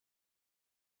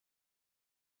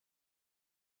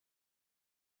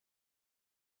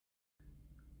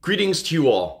Greetings to you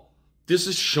all. This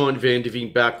is Sean Van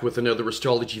Deveen back with another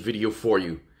astrology video for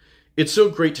you. It's so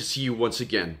great to see you once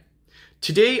again.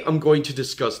 Today I'm going to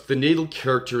discuss the natal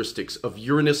characteristics of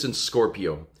Uranus and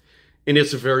Scorpio, and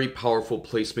it's a very powerful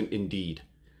placement indeed.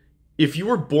 If you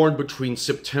were born between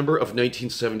September of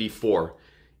 1974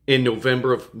 and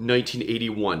November of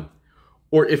 1981,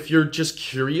 or if you're just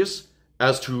curious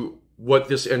as to what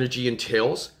this energy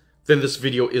entails, then this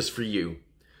video is for you.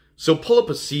 So pull up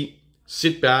a seat,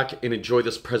 sit back, and enjoy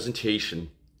this presentation.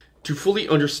 To fully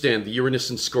understand the Uranus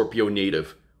and Scorpio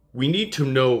native, we need to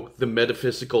know the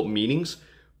metaphysical meanings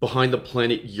behind the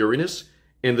planet Uranus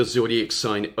and the zodiac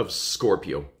sign of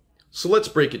Scorpio. So let's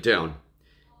break it down.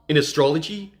 In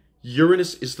astrology,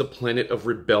 Uranus is the planet of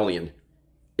rebellion,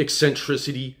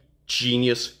 eccentricity,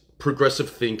 genius, progressive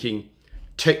thinking,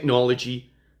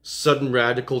 technology, sudden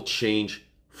radical change,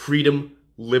 freedom,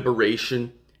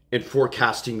 liberation, and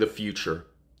forecasting the future.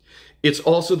 It's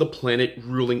also the planet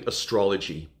ruling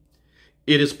astrology.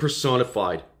 It is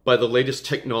personified by the latest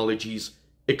technologies,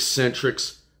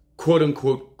 eccentrics,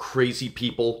 quote-unquote crazy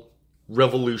people,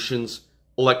 revolutions,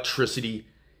 electricity,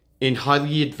 and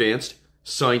highly advanced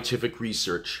scientific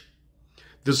research.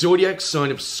 The zodiac sign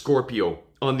of Scorpio,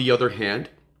 on the other hand,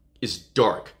 is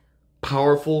dark,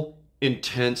 powerful,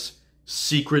 intense,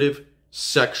 secretive,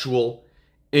 sexual,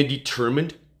 and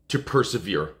determined to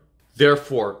persevere.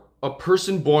 Therefore, a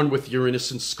person born with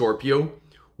Uranus and Scorpio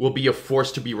will be a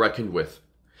force to be reckoned with.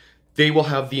 They will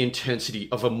have the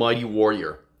intensity of a mighty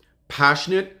warrior,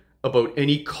 passionate about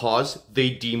any cause they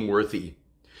deem worthy.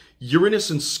 Uranus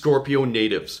and Scorpio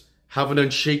natives have an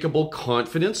unshakable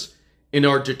confidence and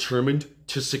are determined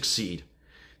to succeed.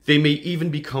 They may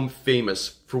even become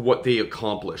famous for what they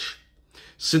accomplish.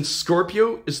 Since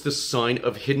Scorpio is the sign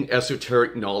of hidden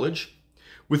esoteric knowledge,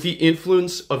 with the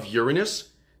influence of Uranus,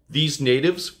 these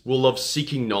natives will love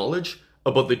seeking knowledge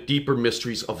about the deeper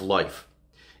mysteries of life.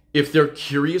 If they're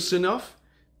curious enough,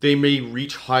 they may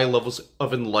reach high levels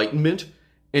of enlightenment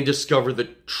and discover the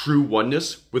true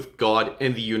oneness with God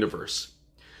and the universe.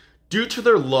 Due to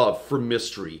their love for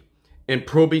mystery and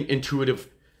probing intuitive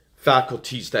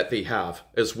faculties that they have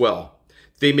as well,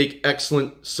 they make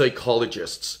excellent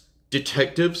psychologists,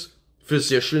 detectives,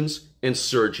 physicians, and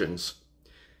surgeons.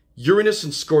 Uranus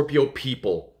and Scorpio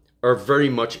people are very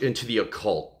much into the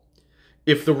occult.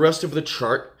 If the rest of the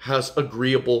chart has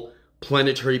agreeable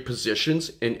planetary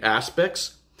positions and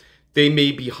aspects, they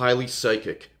may be highly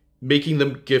psychic, making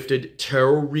them gifted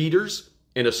tarot readers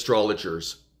and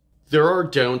astrologers. There are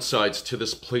downsides to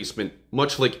this placement,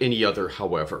 much like any other,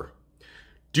 however.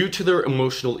 Due to their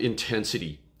emotional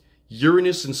intensity,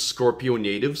 Uranus and Scorpio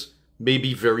natives may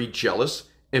be very jealous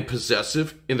and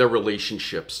possessive in their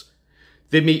relationships.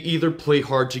 They may either play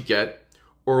hard to get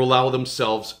or allow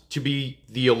themselves to be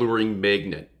the alluring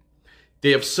magnet.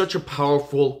 They have such a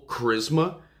powerful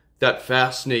charisma that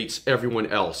fascinates everyone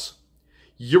else.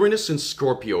 Uranus and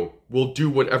Scorpio will do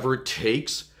whatever it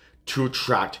takes to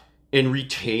attract and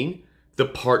retain the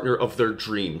partner of their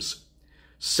dreams.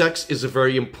 Sex is a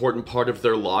very important part of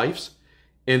their lives,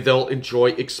 and they'll enjoy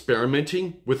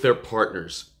experimenting with their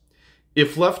partners.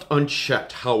 If left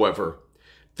unchecked, however,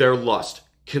 their lust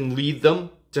can lead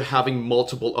them to having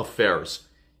multiple affairs,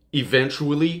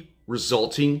 eventually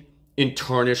resulting in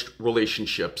tarnished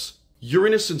relationships.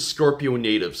 Uranus and Scorpio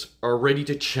natives are ready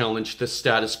to challenge the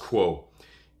status quo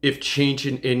if change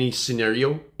in any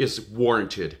scenario is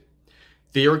warranted.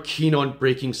 They are keen on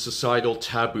breaking societal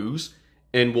taboos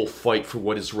and will fight for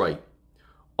what is right.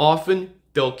 Often,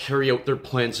 they'll carry out their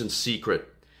plans in secret,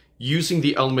 using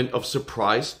the element of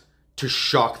surprise to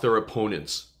shock their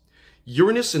opponents.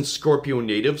 Uranus and Scorpio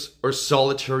natives are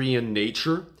solitary in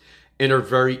nature and are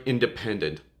very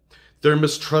independent. Their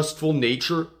mistrustful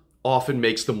nature often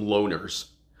makes them loners.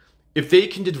 If they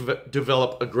can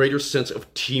develop a greater sense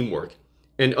of teamwork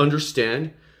and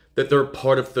understand that they're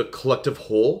part of the collective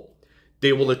whole,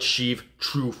 they will achieve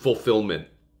true fulfillment.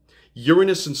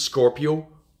 Uranus and Scorpio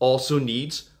also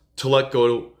needs to let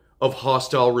go of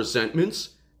hostile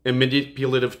resentments and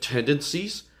manipulative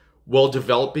tendencies while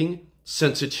developing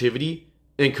sensitivity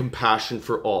and compassion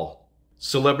for all.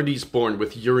 Celebrities born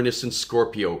with Uranus and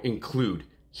Scorpio include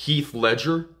Heath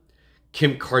Ledger,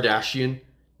 Kim Kardashian,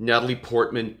 Natalie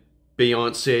Portman,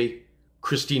 Beyonce,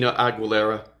 Christina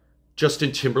Aguilera,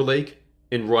 Justin Timberlake,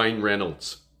 and Ryan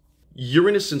Reynolds.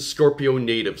 Uranus and Scorpio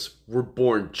natives were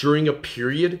born during a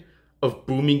period of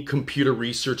booming computer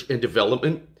research and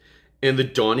development and the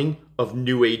dawning of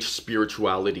New Age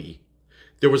spirituality.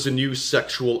 There was a new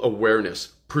sexual awareness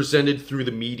presented through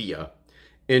the media,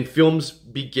 and films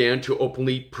began to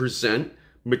openly present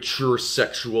mature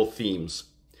sexual themes.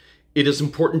 It is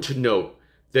important to note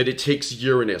that it takes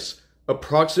Uranus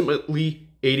approximately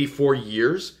 84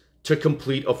 years to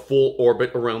complete a full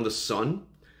orbit around the Sun.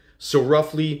 So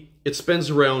roughly, it spends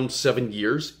around 7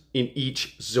 years in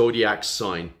each zodiac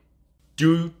sign.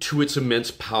 Due to its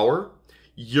immense power,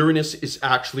 Uranus is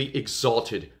actually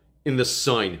exalted in the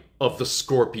sign of the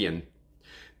Scorpion.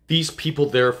 These people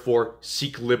therefore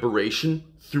seek liberation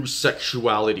through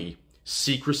sexuality,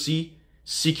 secrecy,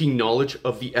 seeking knowledge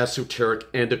of the esoteric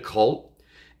and occult,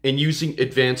 and using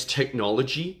advanced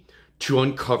technology to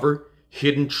uncover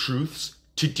hidden truths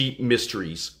to deep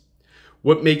mysteries.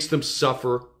 What makes them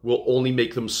suffer will only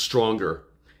make them stronger,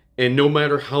 and no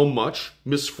matter how much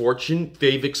misfortune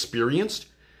they've experienced,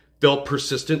 they'll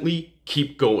persistently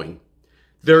keep going.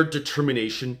 Their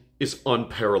determination is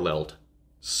unparalleled.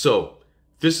 So,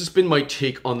 this has been my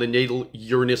take on the natal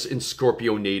Uranus in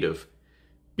Scorpio native.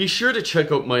 Be sure to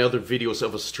check out my other videos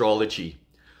of astrology.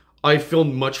 I've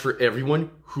filmed much for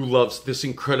everyone who loves this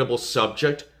incredible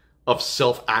subject of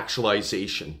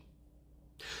self-actualization.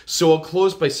 So I'll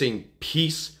close by saying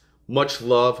peace, much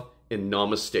love, and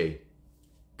namaste.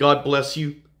 God bless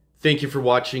you, thank you for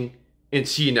watching, and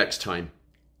see you next time.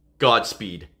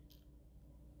 Godspeed.